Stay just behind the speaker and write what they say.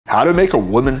How to make a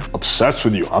woman obsessed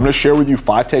with you. I'm gonna share with you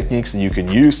 5 techniques that you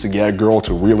can use to get a girl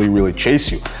to really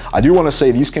chase you. I do wanna say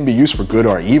these can be used for good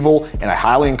or evil, and I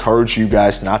highly encourage you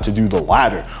guys not to do the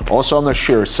latter. Also, I'm gonna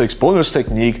share a 6 bonus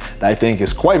technique that I think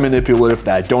is quite manipulative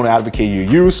that I don't advocate you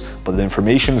use, but the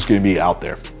information is gonna be out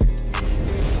there.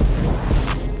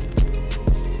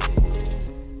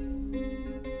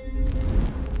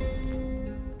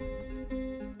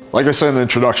 Like I said in the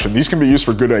introduction, these can be used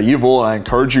for good or evil, and I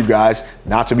encourage you guys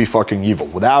not to be fucking evil.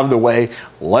 With that out of the way,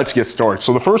 let's get started.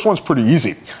 So the first one's pretty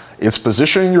easy. It's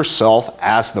positioning yourself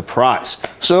as the prize.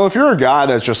 So if you're a guy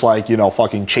that's just like, you know,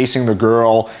 fucking chasing the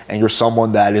girl, and you're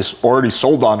someone that is already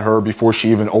sold on her before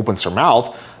she even opens her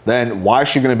mouth, then why is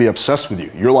she gonna be obsessed with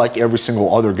you? You're like every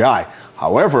single other guy.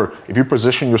 However, if you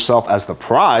position yourself as the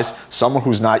prize, someone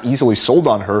who's not easily sold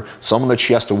on her, someone that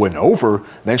she has to win over,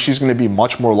 then she's gonna be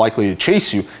much more likely to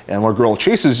chase you. And when a girl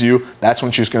chases you, that's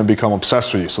when she's gonna become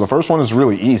obsessed with you. So the first one is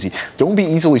really easy. Don't be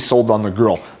easily sold on the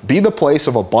girl. Be the place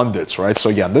of abundance, right? So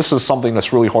again, this is something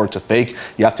that's really hard to fake.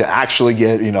 You have to actually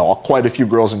get, you know, quite a few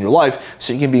girls in your life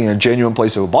so you can be in a genuine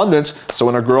place of abundance. So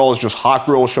when a girl is just hot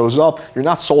girl shows up, you're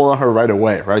not sold on her right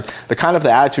away, right? The kind of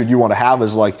the attitude you wanna have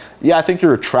is like, yeah, I think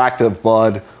you're attractive, but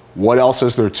what else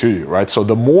is there to you, right? So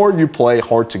the more you play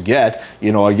hard to get,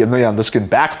 you know, again, this can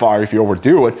backfire if you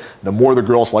overdo it, the more the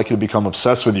girl's likely to become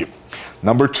obsessed with you.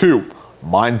 Number 2,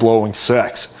 mind-blowing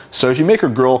sex. So if you make a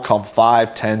girl come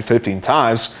 5, 10, 15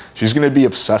 times, she's gonna be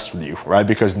obsessed with you, right?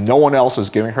 Because no one else is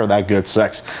giving her that good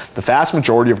sex. The vast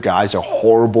majority of guys are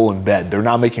horrible in bed. They're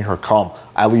not making her come,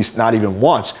 at least not even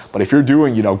once. But if you're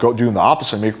doing, you know, doing the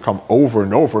opposite, make her come over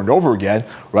and over and over again,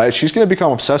 right? She's gonna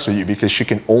become obsessed with you because she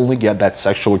can only get that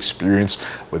sexual experience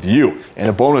with you. And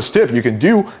a bonus tip you can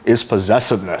do is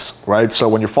possessiveness, right? So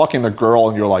when you're fucking the girl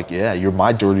and you're like, yeah, you're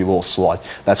my dirty little slut.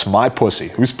 That's my pussy.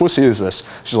 Whose pussy is this?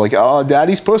 She's like, oh,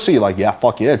 daddy's pussy. Like, yeah,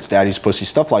 fuck yeah, it's daddy's pussy.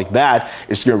 Stuff like that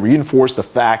is gonna reinforce the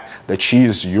fact that she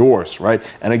is yours, right?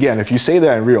 And again, if you say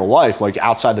that in real life, like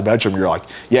outside the bedroom, you're like,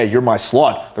 yeah, you're my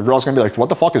slut. The girl's gonna be like, what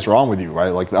the fuck is wrong with you, right?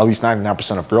 Like at least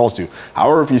 99% of girls do.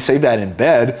 However, if you say that in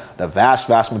bed, the vast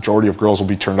majority of girls will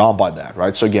be turned on by that,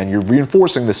 right? So again, you're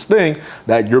reinforcing this thing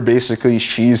that you're basically,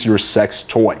 she's your sex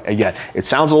toy. Again, it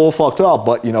sounds a little fucked up,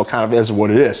 but you know, kind of is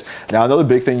what it is. Now, another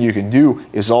big thing you can do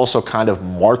is also kind of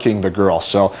marking the girl.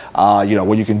 So, you know,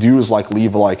 what you can do is like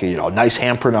leave like a, you know, nice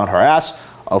handprint on her ass,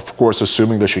 of course,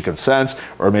 assuming that she consents,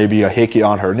 or maybe a hickey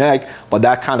on her neck. But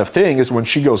that kind of thing is when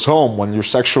she goes home, when your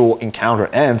sexual encounter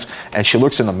ends and she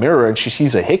looks in the mirror and she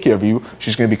sees a hickey of you,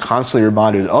 she's gonna be constantly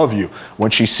reminded of you.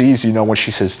 When she sees, you know, when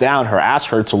she sits down, her ass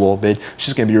hurts a little bit,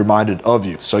 she's gonna be reminded of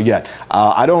you. So again,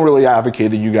 I don't really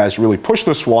advocate that you guys really push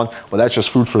this one, but that's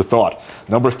just food for thought.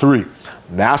 Number 3,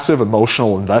 massive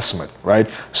emotional investment, right?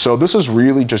 So this is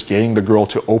really just getting the girl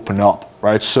to open up,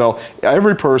 right? So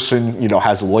every person, you know,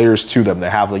 has layers to them. They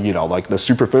have, you know, like the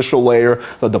superficial layer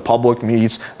that the public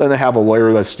meets, then they have a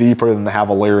layer that's deeper, then they have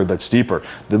a layer that's deeper.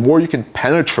 The more you can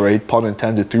penetrate, pun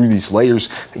intended, through these layers,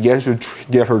 get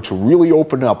her to really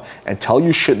open up and tell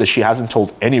you shit that she hasn't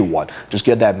told anyone. Just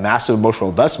get that massive emotional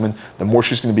investment, the more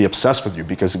she's gonna be obsessed with you,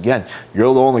 because again,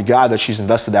 you're the only guy that she's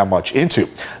invested that much into.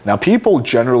 Now, people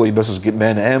generally, this is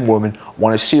men and women,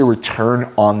 want to see a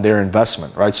return on their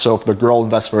investment, right? So if the girl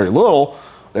invests very little,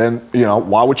 then, you know,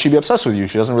 why would she be obsessed with you?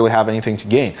 She doesn't really have anything to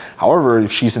gain. However,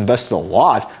 if she's invested a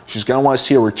lot, she's gonna want to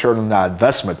see a return on that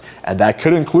investment, and that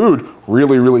could include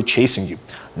really chasing you.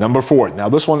 Number 4, now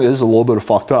this one is a little bit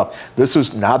fucked up. This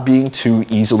is not being too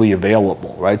easily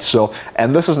available, right? So,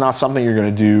 and this is not something you're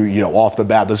gonna do, you know, off the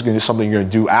bat. This is gonna be something you're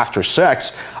gonna do after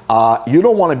sex. You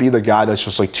don't wanna be the guy that's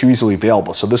just like too easily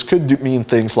available. So this could mean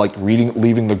things like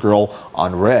leaving the girl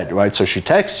on read, right? So she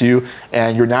texts you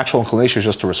and your natural inclination is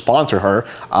just to respond to her,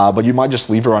 but you might just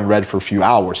leave her on read for a few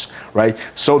hours, right?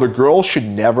 So the girl should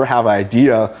never have an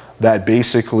idea that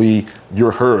basically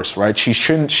you're hers, right? She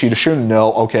shouldn't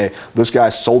know, okay, this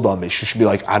guy's sold on me. She should be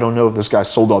like, I don't know if this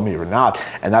guy's sold on me or not.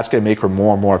 And that's gonna make her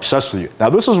more and more obsessed with you.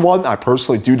 Now, this is one I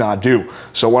personally do not do.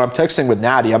 So when I'm texting with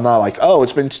Natty, I'm not like, oh,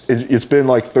 it's been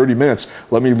like 30 minutes.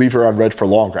 Let me leave her on read for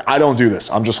longer. I don't do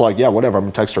this. I'm just like, yeah, whatever, I'm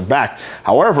gonna text her back.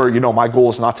 However, you know, my goal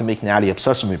is not to make Natty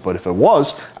obsessed with me, but if it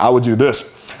was, I would do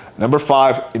this. Number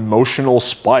 5, emotional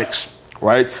spikes.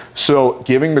 Right? So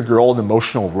giving the girl an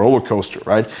emotional roller coaster,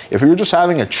 right? If you're just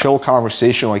having a chill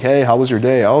conversation like, hey, how was your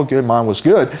day? Oh, good, mine was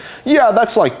good. Yeah,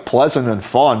 that's like pleasant and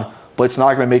fun, but it's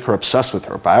not gonna make her obsessed with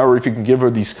her. But however, if you can give her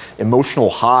these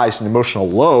emotional highs and emotional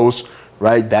lows,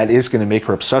 right, that is going to make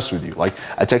her obsessed with you. Like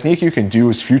a technique you can do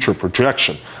is future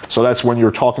projection. So that's when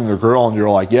you're talking to a girl and you're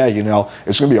like, yeah, you know,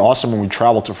 it's going to be awesome when we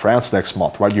travel to France next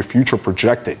month, right? You're future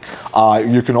projecting.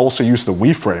 You can also use the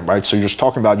we frame, right? So you're just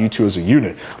talking about you two as a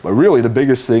unit. But really the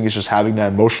biggest thing is just having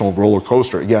that emotional roller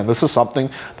coaster. Again, this is something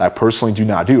that I personally do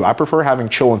not do. I prefer having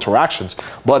chill interactions.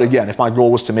 But again, if my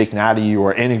goal was to make Natty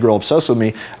or any girl obsessed with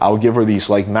me, I would give her these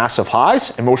like massive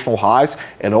highs, emotional highs,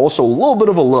 and also a little bit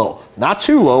of a low. Not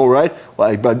too low, right?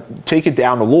 Like, but take it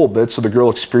down a little bit so the girl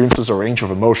experiences a range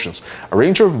of emotions. A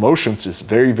range of emotions is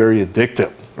very, very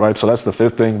addictive, right? So that's the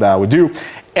fifth thing that I would do.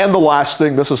 And the last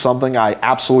thing, this is something I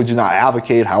absolutely do not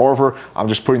advocate. However, I'm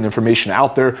just putting the information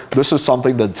out there. This is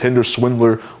something that Tinder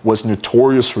swindler was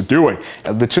notorious for doing.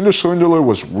 And the Tinder swindler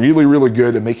was really, really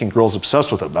good at making girls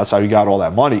obsessed with him. That's how he got all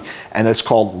that money. And it's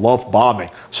called love bombing.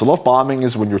 So love bombing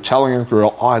is when you're telling a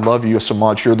girl, oh, I love you so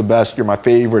much. You're the best. You're my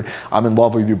favorite. I'm in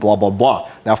love with you, blah, blah,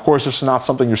 blah. Now, of course, this is not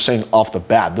something you're saying off the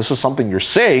bat. This is something you're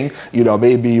saying, you know,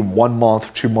 maybe 1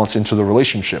 month, 2 months into the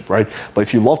relationship, right? But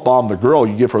if you love bomb the girl,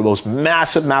 you give her those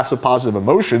massive positive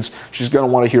emotions, she's going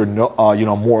to want to hear you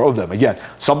know, more of them. Again,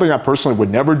 something I personally would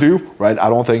never do, right? I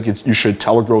don't think you should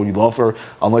tell a girl you love her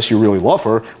unless you really love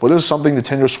her. But this is something the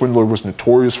Tinder swindler was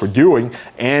notorious for doing,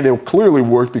 and it clearly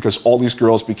worked because all these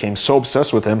girls became so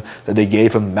obsessed with him that they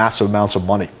gave him massive amounts of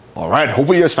money. All right,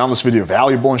 hopefully you guys found this video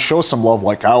valuable, and show us some love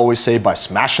like I always say by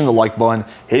smashing the like button,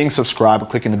 hitting subscribe,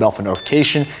 and clicking the bell for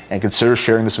notification, and consider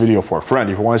sharing this video for a friend.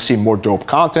 If you want to see more dope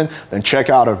content, then check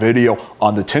out our video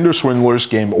on the Tinder swindlers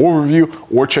game overview,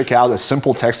 or check out a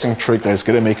simple texting trick that is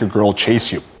going to make a girl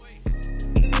chase you.